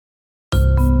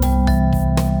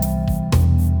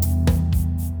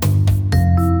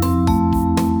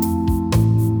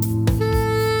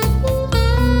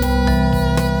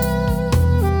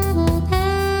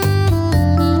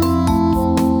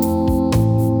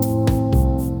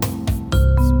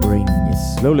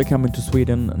slowly coming to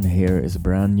Sweden, and here is a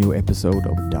brand new episode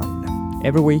of Done.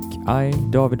 Every week, I,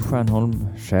 David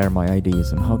Stjernholm, share my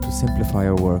ideas on how to simplify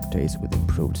our workdays with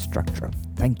improved structure.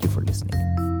 Thank you for listening.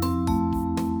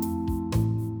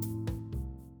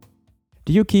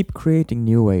 Do you keep creating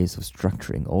new ways of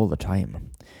structuring all the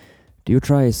time? Do you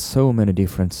try so many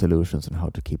different solutions on how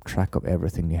to keep track of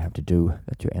everything you have to do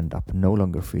that you end up no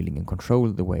longer feeling in control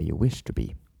the way you wish to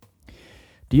be?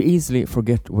 Do you easily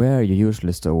forget where you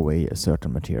usually stow away a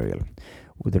certain material,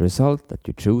 with the result that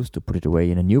you choose to put it away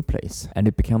in a new place, and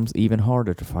it becomes even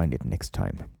harder to find it next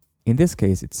time? In this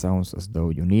case, it sounds as though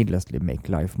you needlessly make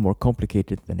life more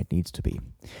complicated than it needs to be.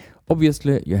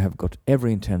 Obviously, you have got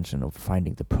every intention of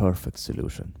finding the perfect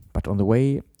solution, but on the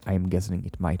way, I am guessing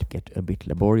it might get a bit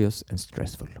laborious and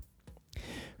stressful.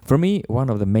 For me,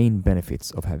 one of the main benefits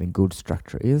of having good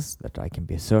structure is that I can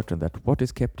be certain that what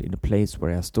is kept in a place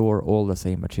where I store all the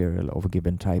same material of a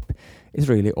given type is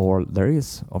really all there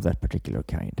is of that particular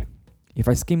kind. If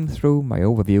I skim through my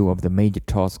overview of the major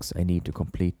tasks I need to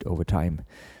complete over time,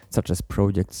 such as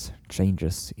projects,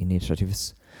 changes,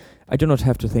 initiatives, I do not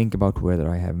have to think about whether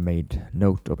I have made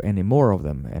note of any more of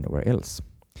them anywhere else.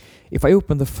 If I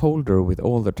open the folder with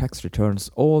all the tax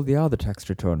returns, all the other tax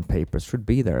return papers should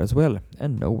be there as well,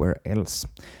 and nowhere else,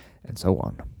 and so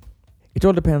on. It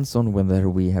all depends on whether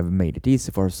we have made it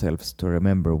easy for ourselves to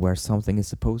remember where something is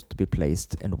supposed to be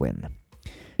placed and when.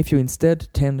 If you instead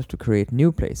tend to create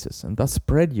new places and thus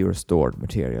spread your stored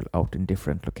material out in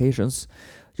different locations,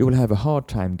 you will have a hard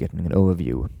time getting an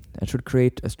overview and should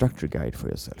create a structure guide for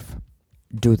yourself.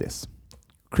 Do this.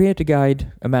 Create a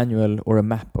guide, a manual, or a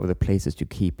map of the places you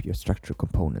keep your structure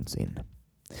components in.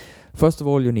 First of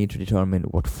all, you need to determine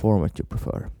what format you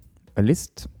prefer. A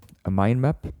list, a mind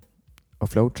map, a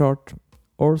flowchart,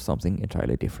 or something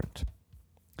entirely different.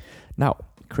 Now,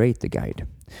 create the guide.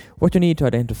 What you need to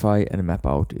identify and map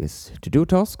out is to-do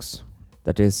tasks,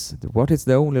 that is, what is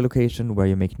the only location where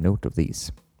you make note of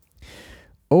these.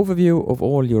 Overview of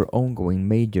all your ongoing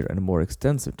major and more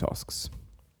extensive tasks.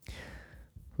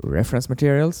 Reference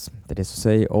materials, that is to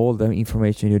say, all the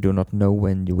information you do not know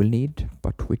when you will need,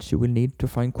 but which you will need to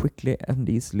find quickly and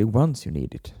easily once you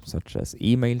need it, such as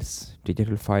emails,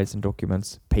 digital files and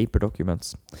documents, paper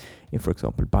documents, in, for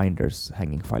example, binders,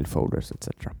 hanging file folders,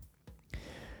 etc.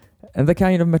 And the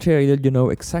kind of material you know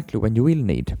exactly when you will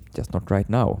need, just not right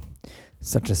now,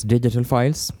 such as digital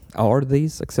files. Are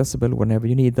these accessible whenever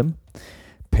you need them?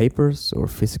 Papers or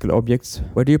physical objects,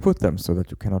 where do you put them so that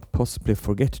you cannot possibly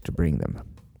forget to bring them?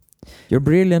 Your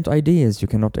brilliant ideas you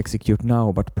cannot execute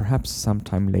now, but perhaps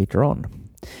sometime later on.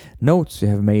 Notes you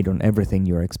have made on everything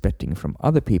you are expecting from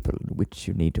other people, which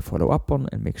you need to follow up on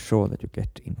and make sure that you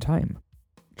get in time.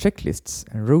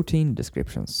 Checklists and routine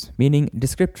descriptions, meaning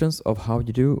descriptions of how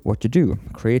you do what you do,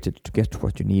 created to get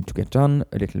what you need to get done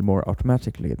a little more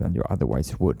automatically than you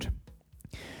otherwise would.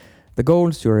 The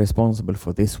goals you are responsible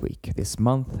for this week, this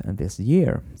month, and this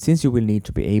year, since you will need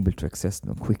to be able to access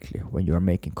them quickly when you are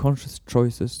making conscious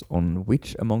choices on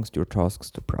which amongst your tasks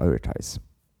to prioritize.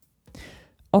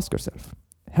 Ask yourself,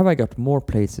 have I got more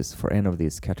places for any of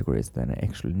these categories than I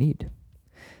actually need?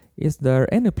 Is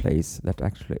there any place that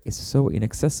actually is so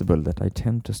inaccessible that I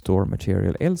tend to store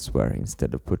material elsewhere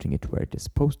instead of putting it where it is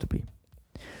supposed to be?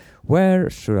 Where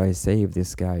should I save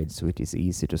this guide so it is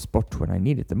easy to spot when I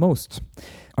need it the most?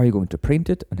 Are you going to print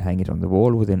it and hang it on the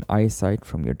wall within eyesight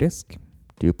from your desk?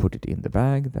 Do you put it in the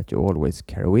bag that you always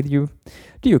carry with you?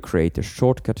 Do you create a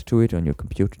shortcut to it on your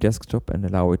computer desktop and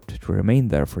allow it to remain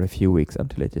there for a few weeks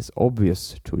until it is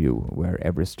obvious to you where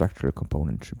every structural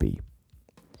component should be?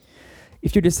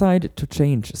 If you decide to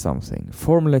change something,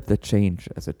 formulate the change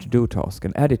as a to-do task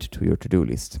and add it to your to-do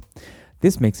list.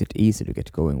 This makes it easy to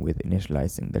get going with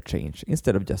initializing the change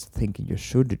instead of just thinking you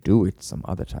should do it some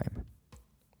other time.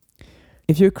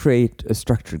 If you create a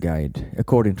structure guide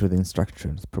according to the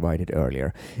instructions provided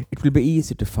earlier, it will be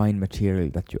easy to find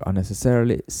material that you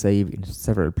unnecessarily save in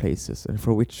several places and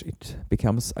for which it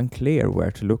becomes unclear where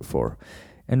to look for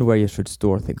and where you should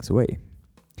store things away.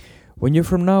 When you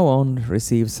from now on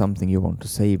receive something you want to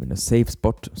save in a safe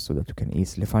spot so that you can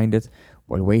easily find it,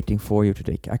 while waiting for you to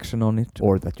take action on it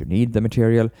or that you need the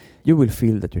material, you will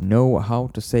feel that you know how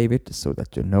to save it so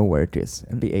that you know where it is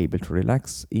and be able to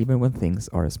relax even when things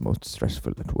are as most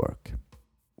stressful at work.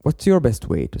 What's your best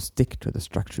way to stick to the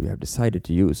structure you have decided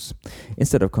to use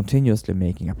instead of continuously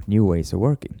making up new ways of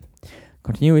working?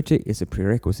 Continuity is a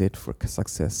prerequisite for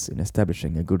success in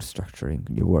establishing a good structure in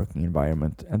your working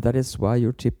environment, and that is why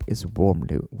your tip is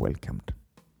warmly welcomed.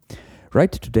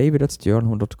 Write to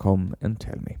david@stjernholm.com and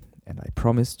tell me, and I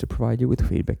promise to provide you with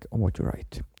feedback on what you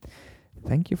write.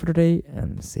 Thank you for today,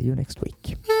 and see you next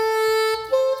week.